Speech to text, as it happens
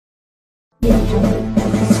A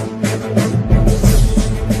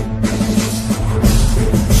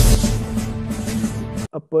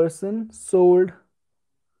person sold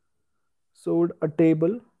a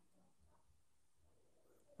table.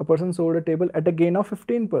 A person sold a table at a gain of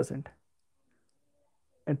 15%.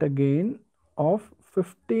 At a gain of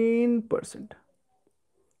 15%.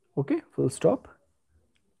 Okay, full stop.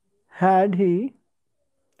 Had he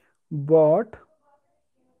bought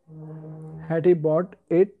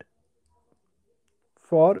it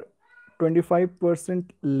for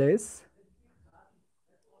 25% less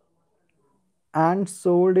and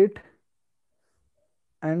sold it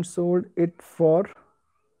for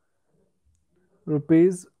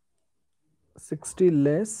rupees 60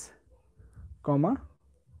 less, comma,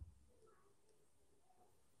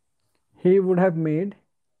 he would have made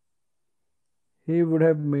a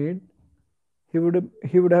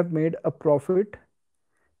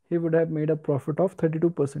profit of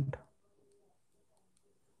 32%.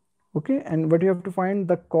 Okay, and what you have to find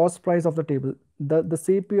the cost price of the table, the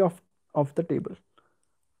CP of the table.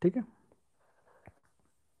 ठीक है,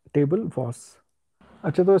 table was.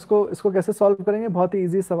 अच्छा, तो इसको कैसे solve करेंगे? बहुत ही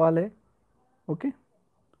easy सवाल है. ओके,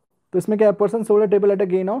 तो इसमें क्या है, person sold a table at a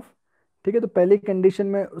gain of. ठीक है, तो पहली कंडीशन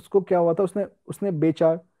में उसको क्या हुआ था, उसने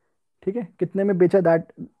बेचा. ठीक है, कितने में बेचा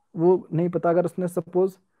दैट वो नहीं पता. अगर उसने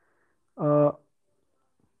सपोज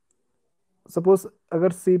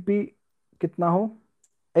अगर सीपी कितना हो,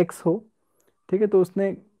 एक्स हो. ठीक है, तो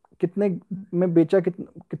उसने कितने में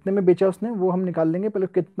बेचा उसने, वो हम निकाल लेंगे. पहले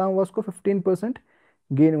कितना हुआ उसको, 15%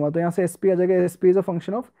 गेन हुआ, तो यहाँ से एसपी आ जाएगा. SP is a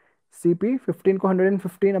function of CP. 15 को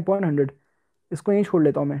 115 अपॉन 100, इसको यहीं छोड़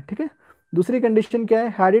लेता हूँ मैं. ठीक है, दूसरी कंडीशन क्या है,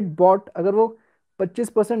 हैड इट बॉट. अगर वो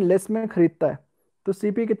 25% लेस में खरीदता है तो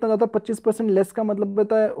सीपी कितना जाता है, 25% लेस का मतलब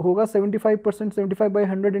बताया होगा 75%.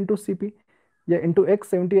 75/100 इंटू सीपी या इंटू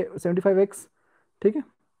एक्स, 75x. ठीक है,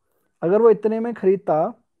 अगर वो इतने में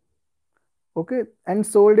खरीदता, okay, and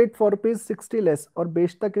sold it for rupees 60 less, और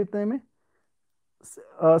बेचता कितने में,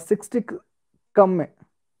 60 कम में.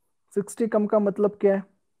 60 कम का मतलब क्या है,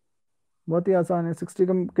 बहुत ही आसान है. 60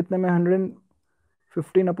 कम कितने में,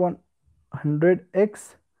 115 upon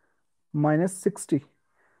 100x minus 60.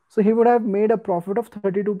 So he would have made a profit of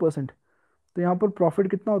 32%. तो यहाँ पर प्रॉफिट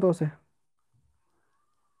कितना होता है उसे,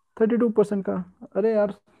 32% का. अरे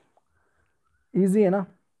यार, इजी है ना,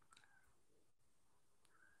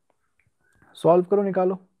 सॉल्व करो,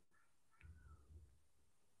 निकालो.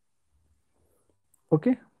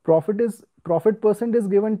 Okay, profit percent is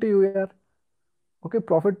given to you यार. Okay,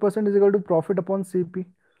 profit percent is equal to profit upon CP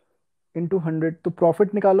into 100. तो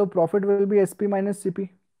प्रॉफिट निकालो, profit will be SP minus CP.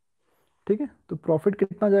 ठीक है, तो प्रॉफिट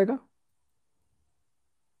कितना जाएगा,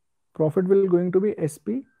 profit will going to be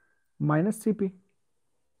SP minus CP.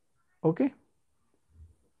 Okay,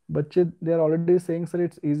 बच्चे they are already saying sir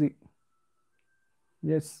it's easy.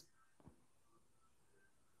 Yes,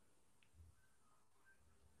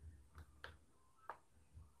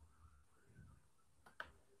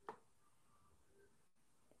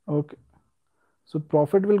 okay. So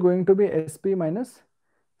profit will going to be SP minus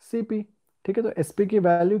CP. ठीक है, तो SP की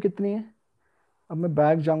वैल्यू कितनी है, अब मैं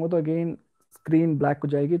बैक जाऊंगा तो अगेन स्क्रीन ब्लैक हो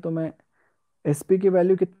जाएगी. तो मैं एसपी की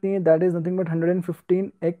वैल्यू कितनी है, that is nothing but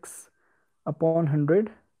 115x upon 100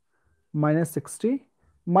 minus 60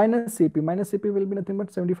 minus CP will be nothing but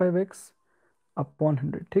 75x upon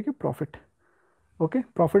 100. ठीक है, profit. Okay,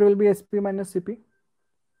 profit will be SP minus CP.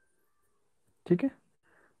 ठीक है,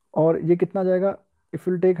 और ये कितना जाएगा, if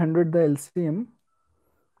will take 100 the LCM.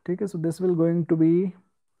 ठीक है, so this will going to be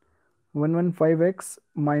 115x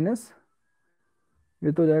minus,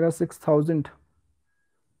 ये तो जाएगा 6000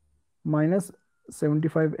 माइनस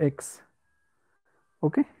 75x.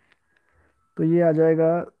 ओके, तो ये आ जाएगा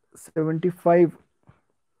 75.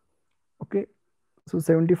 ओके, सो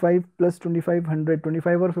 75 प्लस 25, 100,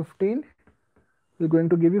 25 और 15 is going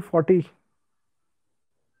to give you 40.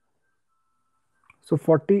 So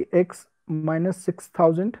 40x minus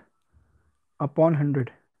 6000 upon 100.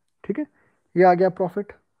 ठीक है, ये आ गया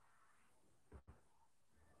प्रॉफिट.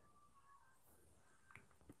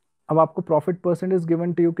 अब आपको profit percent is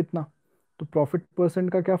given to you कितना, तो प्रॉफिट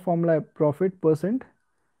परसेंट का क्या फॉर्मूला है, profit percent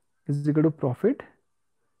is equal to profit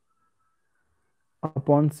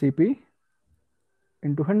upon CP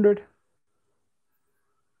into 100.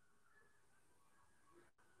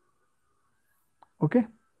 Okay,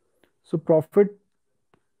 so profit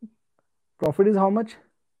is how much,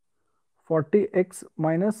 40x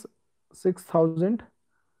minus 6000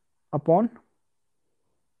 upon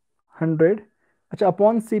 100. अच्छा,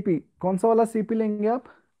 अपॉन सीपी, कौन सा वाला सीपी लेंगे आप,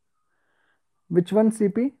 विच वन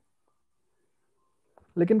सीपी,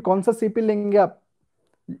 लेकिन कौन सा सीपी लेंगे आप,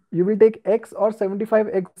 यू विल टेक x और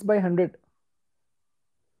 75x बाई 100.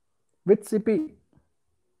 विथ सीपी,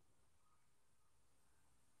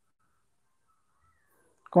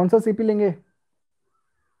 कौन सा सीपी लेंगे?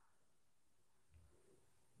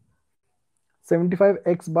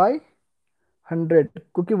 75x/100,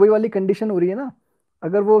 क्योंकि वही वाली कंडीशन हो रही है ना।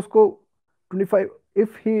 अगर वो उसको 25,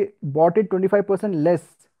 if he bought it 25% less,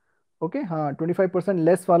 okay, हाँ 25%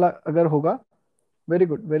 लेस वाला अगर होगा, वेरी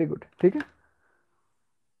गुड वेरी गुड, ठीक है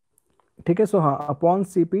ठीक है। सो हाँ, upon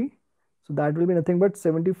CP, so that will be nothing but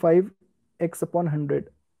 75x/100।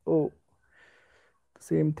 O,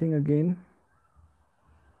 same thing again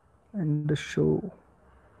and show,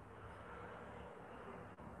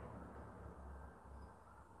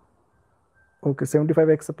 okay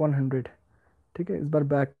 75x/100, ठीक है। इस बार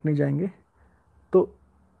बैक नहीं जाएंगे, तो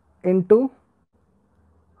इंटू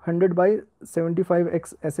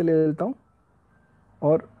 100/75x ऐसे ले लेता हूँ,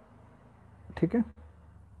 और ठीक है,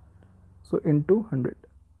 सो इंटू 100,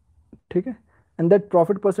 ठीक है। And that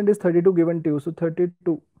profit percent is 32 given to you, so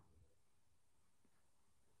 32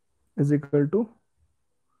 is equal to,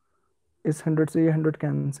 इस 100 से ये 100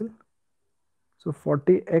 कैंसिल, सो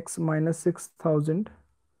 40x माइनस 6000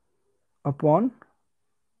 अपॉन,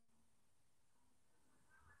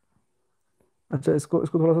 अच्छा इसको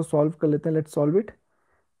इसको थोड़ा सा सॉल्व कर लेते हैं, लेट्स सॉल्व इट।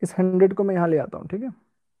 इस 100 को मैं यहाँ ले आता हूँ, ठीक है,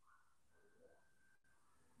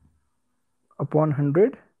 अपॉन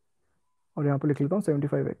 100, और यहाँ पे लिख लेता हूँ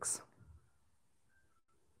 75x,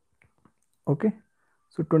 ओके।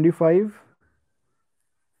 सो 25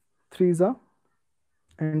 3 ज़ा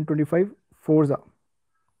एंड 25 4 ज़ा,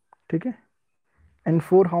 ठीक है। And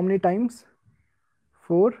 4 how many times?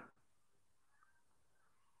 4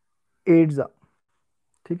 8 ज़ा,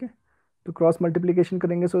 ठीक है। तो क्रॉस मल्टीप्लीकेशन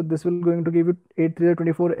करेंगे, so this will going to give you 8 3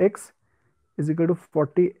 24x is equal to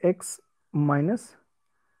 40x minus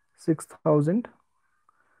 6000,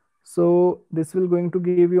 so this will going to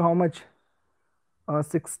give you how much?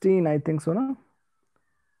 16 I think so ना।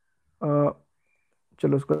 uh,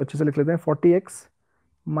 चलो उसको अच्छे से लिख लेते हैं, 40x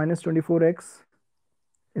minus 24x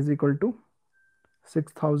is equal to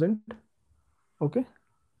 6000, okay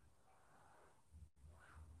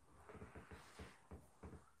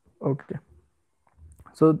okay.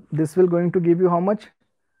 So this will going to give you how much?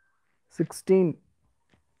 16,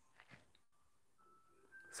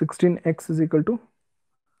 16x is equal to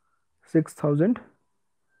 6000,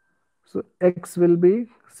 so x will be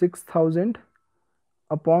 6000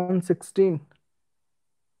 upon 16,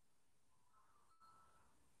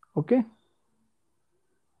 okay,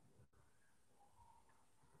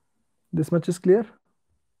 this much is clear.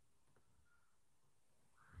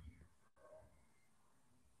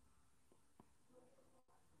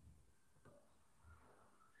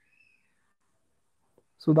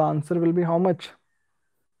 So the answer will be how much?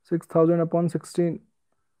 6000 upon 16,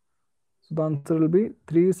 so the answer will be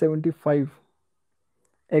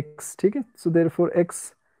 375x, ठीक है। so therefore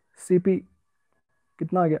x cp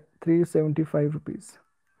कितना आ गया? 375 rupees,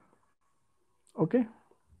 okay.